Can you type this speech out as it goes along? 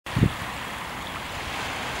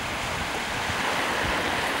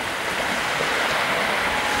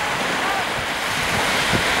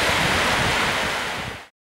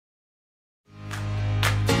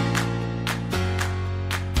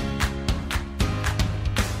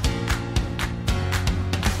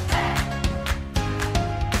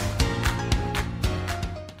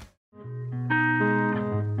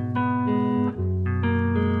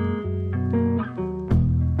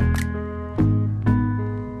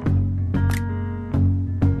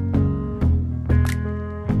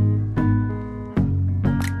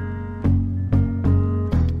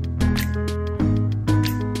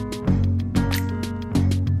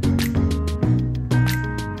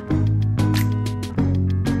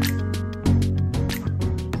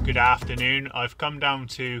Good afternoon. I've come down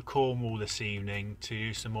to Cornwall this evening to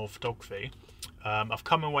do some more photography. I've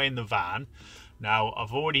come away in the van. Now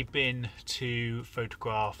I've already been to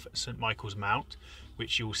photograph St Michael's Mount,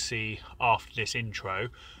 which you'll see after this intro.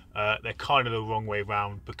 They're kind of the wrong way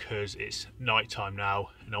round because it's night time now,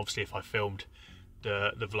 and obviously if I filmed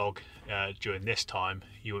the vlog during this time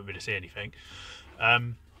you wouldn't be able to see anything.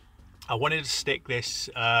 I wanted to stick this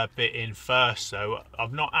bit in first, so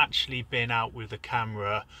I've not actually been out with the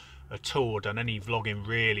camera at all, done any vlogging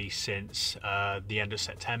really since the end of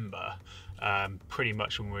September, pretty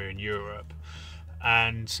much when we were in Europe.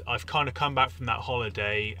 And I've kind of come back from that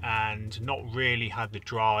holiday and not really had the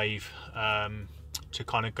drive to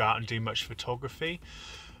kind of go out and do much photography.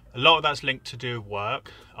 A lot of that's linked to do with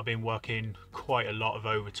work. I've been working quite a lot of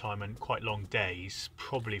overtime and quite long days,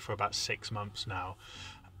 probably for about 6 months now.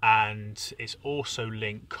 And it's also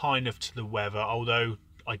linked kind of to the weather, although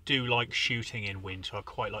I do like shooting in winter. I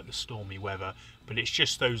quite like the stormy weather, but it's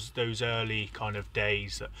just those early kind of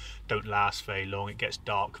days that don't last very long. It gets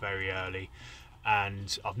dark very early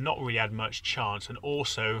and I've not really had much chance, and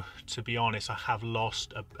also, to be honest, I have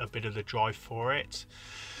lost a bit of the drive for it.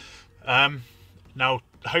 Now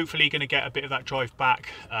hopefully going to get a bit of that drive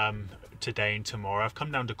back today and tomorrow. I've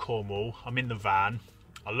come down to Cornwall. I'm in the van.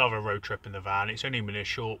 I love a road trip in the van. It's only been a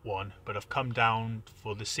short one, but I've come down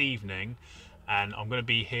for this evening and I'm going to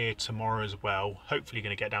be here tomorrow as well. Hopefully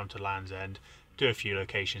going to get down to Land's End, do a few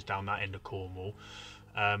locations down that end of Cornwall,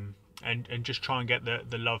 and just try and get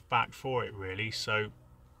the love back for it really. So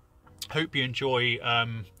hope you enjoy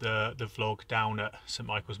the vlog down at St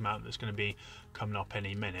Michael's Mount that's going to be coming up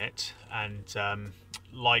any minute. And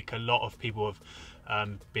like a lot of people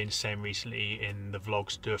have been saying recently in the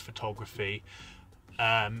vlogs, do a photography.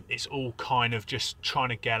 It's all kind of just trying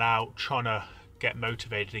to get out, trying to get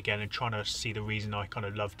motivated again, and trying to see the reason I kind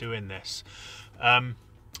of love doing this. I'm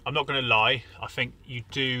not going to lie, I think you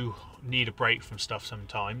do need a break from stuff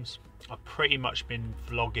sometimes. I've pretty much been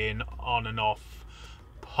vlogging on and off,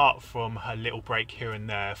 apart from a little break here and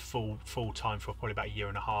there, full time for probably about 1.5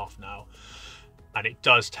 years now, and it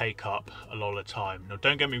does take up a lot of time. Now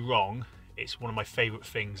don't get me wrong, it's one of my favourite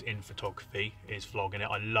things in photography is vlogging it.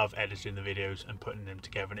 I love editing the videos and putting them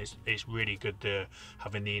together, and it's really good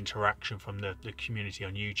having the interaction from the community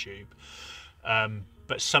on YouTube.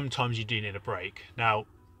 But sometimes you do need a break. Now,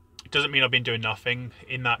 it doesn't mean I've been doing nothing.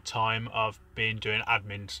 In that time, I've been doing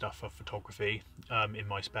admin stuff for photography in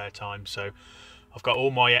my spare time. So I've got all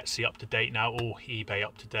my Etsy up to date now, all eBay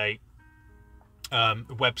up to date,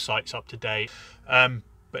 the website's up to date.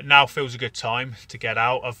 But now feels a good time to get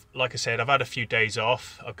out. Like I said, I've had a few days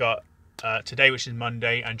off. I've got today, which is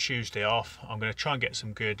Monday, and Tuesday off. I'm going to try and get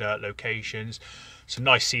some good locations, some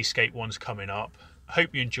nice seascape ones coming up. I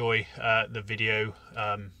hope you enjoy the video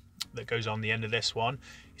that goes on the end of this one.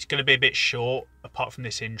 It's going to be a bit short, apart from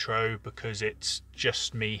this intro, because it's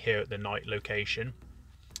just me here at the night location.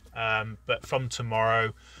 But from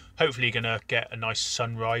tomorrow, hopefully you're going to get a nice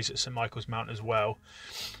sunrise at St Michael's Mount as well.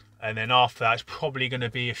 And then after that, it's probably going to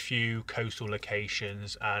be a few coastal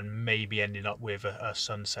locations and maybe ending up with a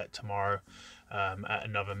sunset tomorrow at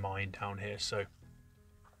another mine down here. So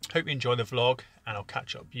hope you enjoy the vlog, and I'll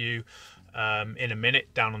catch up with you in a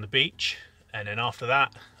minute down on the beach. And then after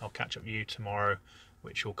that, I'll catch up with you tomorrow,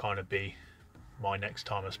 which will kind of be my next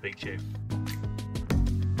time I speak to you.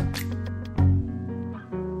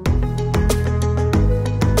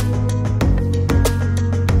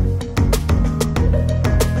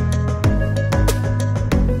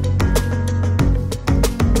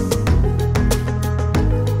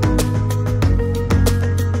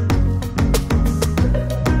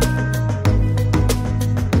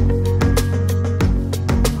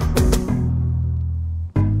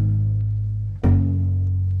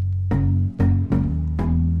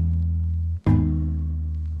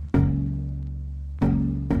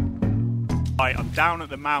 Right, I'm down at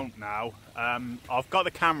the mount now. I've got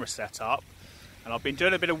the camera set up and I've been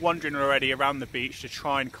doing a bit of wandering already around the beach to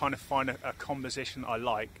try and kind of find a composition I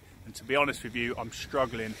like, and to be honest with you, I'm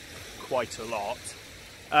struggling quite a lot.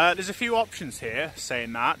 There's a few options here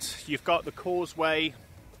saying that. You've got the causeway,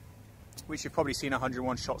 which you've probably seen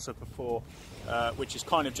 101 shots of before, which is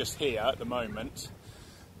kind of just here at the moment.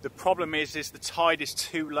 The problem is the tide is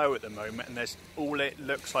too low at the moment, and there's all it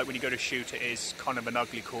looks like when you go to shoot it is kind of an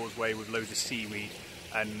ugly causeway with loads of seaweed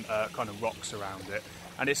and kind of rocks around it.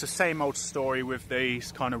 And it's the same old story with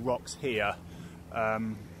these kind of rocks here,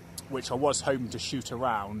 which I was hoping to shoot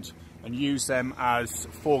around and use them as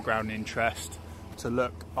foreground interest to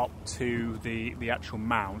look up to the actual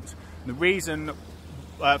mount. And the reason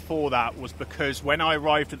for that was because when I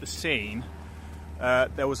arrived at the scene,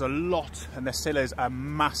 there was a lot, and there still is a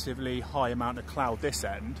massively high amount of cloud this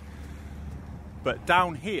end. But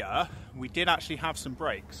down here, we did actually have some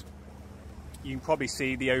breaks. You can probably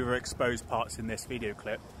see the overexposed parts in this video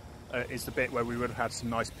clip. Is the bit where we would have had some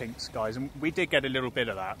nice pink skies, and we did get a little bit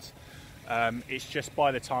of that. It's just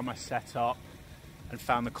by the time I set up and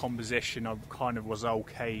found the composition I kind of was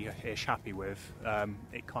okay-ish happy with,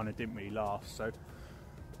 it kind of didn't really last. So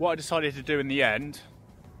what I decided to do in the end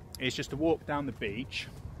is just to walk down the beach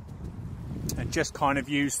and just kind of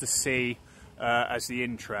use the sea as the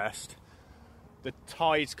interest. The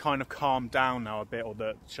tide's kind of calmed down now a bit, or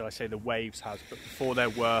shall I say the waves has, but before there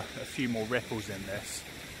were a few more ripples in this.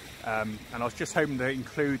 And I was just hoping to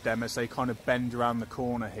include them as they kind of bend around the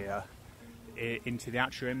corner here into the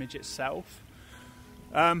actual image itself.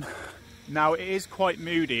 Now it is quite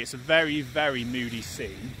moody. It's a very, very moody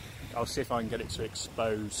scene. I'll see if I can get it to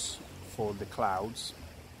expose for the clouds.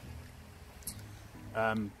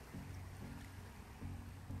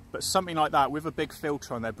 But something like that with a big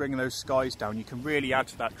filter on there, bringing those skies down, you can really add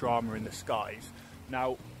to that drama in the skies.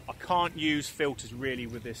 Now I can't use filters really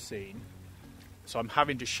with this scene, so I'm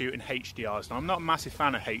having to shoot in HDRs. Now I'm not a massive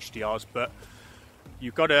fan of HDRs, but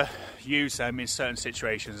you've got to use them in certain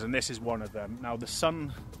situations, and this is one of them. Now the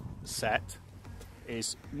sunset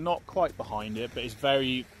is not quite behind it, but it's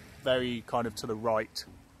very, very kind of to the right,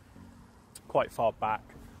 quite far back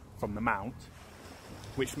from the mount,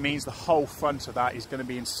 which means the whole front of that is going to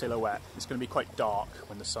be in silhouette. It's going to be quite dark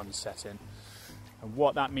when the sun's setting. And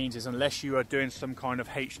what that means is, unless you are doing some kind of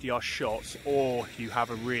HDR shots, or you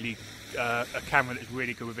have a really a camera that's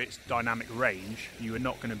really good with its dynamic range, you are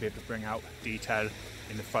not going to be able to bring out detail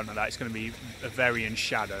in the front of that. It's going to be very in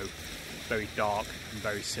shadow, very dark and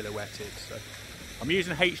very silhouetted. So I'm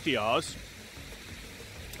using HDRs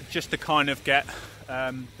just to kind of get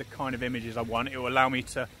the kind of images I want. It will allow me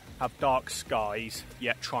to have dark skies,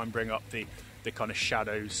 yet try and bring up the kind of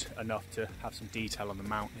shadows enough to have some detail on the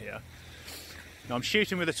mount here. Now I'm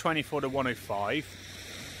shooting with a 24-105.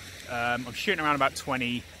 I'm shooting around about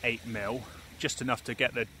 28mm, just enough to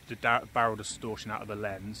get the barrel distortion out of the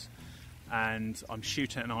lens. And I'm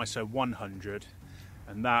shooting at an ISO 100,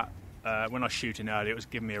 and that, when I was shooting earlier, it was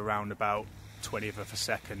giving me around about 20th of a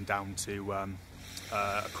second down to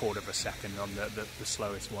a quarter of a second on the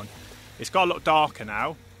slowest one. It's got a lot darker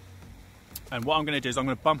now, and what I'm going to do is I'm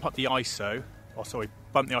going to bump up the ISO,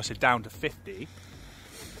 bump the ISO down to 50.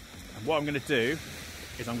 And what I'm going to do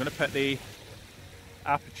is I'm going to put the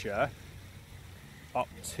aperture up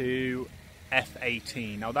to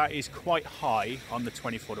f/18. Now that is quite high on the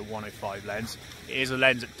 24-105 lens. It is a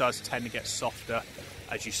lens that does tend to get softer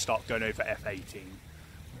as you start going over f/18.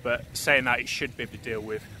 But saying that, it should be able to deal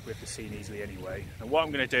with the scene easily anyway. And what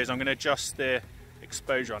I'm going to do is I'm going to adjust the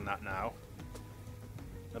exposure on that now.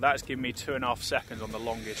 Now that's giving me 2.5 seconds on the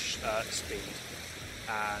longest speed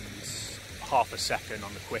and half a second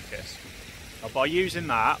on the quickest. Now by using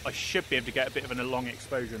that, I should be able to get a bit of a long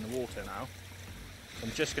exposure in the water now. So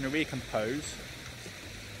I'm just going to recompose.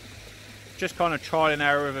 Just kind of trial and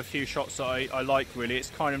error with a few shots that I like really. It's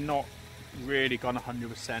kind of not really gone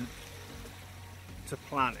 100% to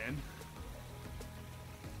planning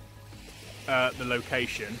the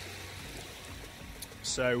location.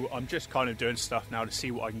 So I'm just kind of doing stuff now to see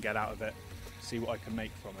what I can get out of it, see what I can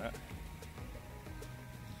make from it.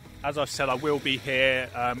 As I've said, I will be here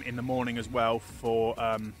in the morning as well for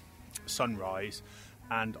sunrise,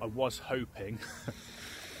 and I was hoping,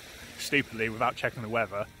 stupidly, without checking the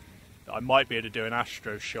weather, that I might be able to do an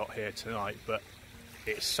astro shot here tonight, but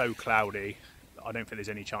it's so cloudy, I don't think there's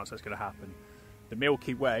any chance that's going to happen. The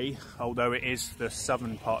Milky Way, although it is the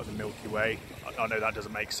southern part of the Milky Way, I know that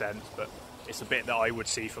doesn't make sense, but it's the bit that I would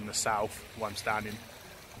see from the south where I'm standing.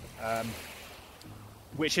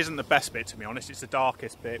 Which isn't the best bit, to be honest. It's the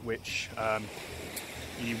darkest bit, which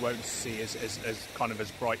you won't see as kind of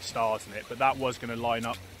as bright stars in it. But that was going to line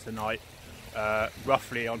up tonight,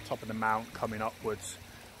 roughly on top of the mount coming upwards.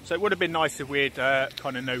 So it would have been nice if we had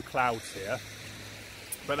kind of no clouds here.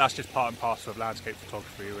 But that's just part and parcel of landscape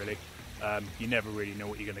photography, really. You never really know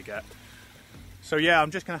what you're going to get. So yeah, I'm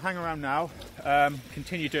just going to hang around now,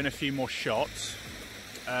 continue doing a few more shots,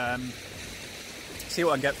 see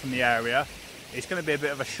what I can get from the area. It's going to be a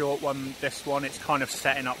bit of a short one, this one. It's kind of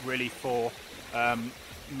setting up really for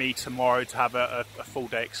me tomorrow to have a full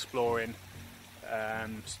day exploring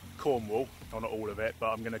Cornwall. Well, not all of it, but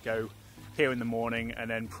I'm going to go here in the morning and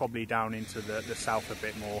then probably down into the south a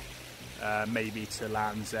bit more, maybe to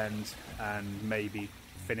Land's End, and maybe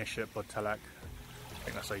finish at Bodtelac. I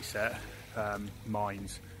think that's how you say it.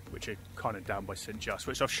 Mines, which are kind of down by St Just,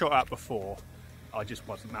 which I've shot at before, I just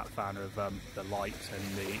wasn't that fan of the light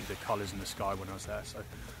and the colours in the sky when I was there. So I'm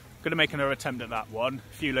going to make another attempt at that one,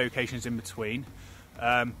 a few locations in between.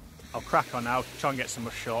 I'll crack on now, try and get some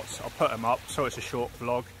more shots. I'll put them up, so it's a short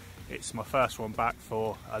vlog. It's my first one back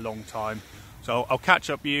for a long time. So I'll catch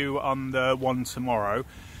up you on the one tomorrow.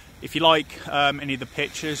 If you like any of the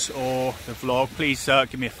pictures or the vlog, please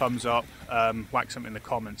give me a thumbs up, whack something in the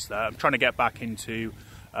comments there. I'm trying to get back into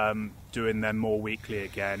doing them more weekly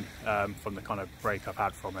again from the kind of break I've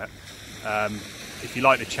had from it. If you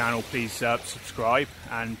like the channel, please subscribe,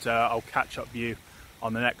 and I'll catch up you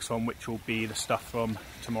on the next one, which will be the stuff from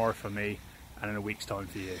tomorrow for me and in a week's time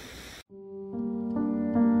for you.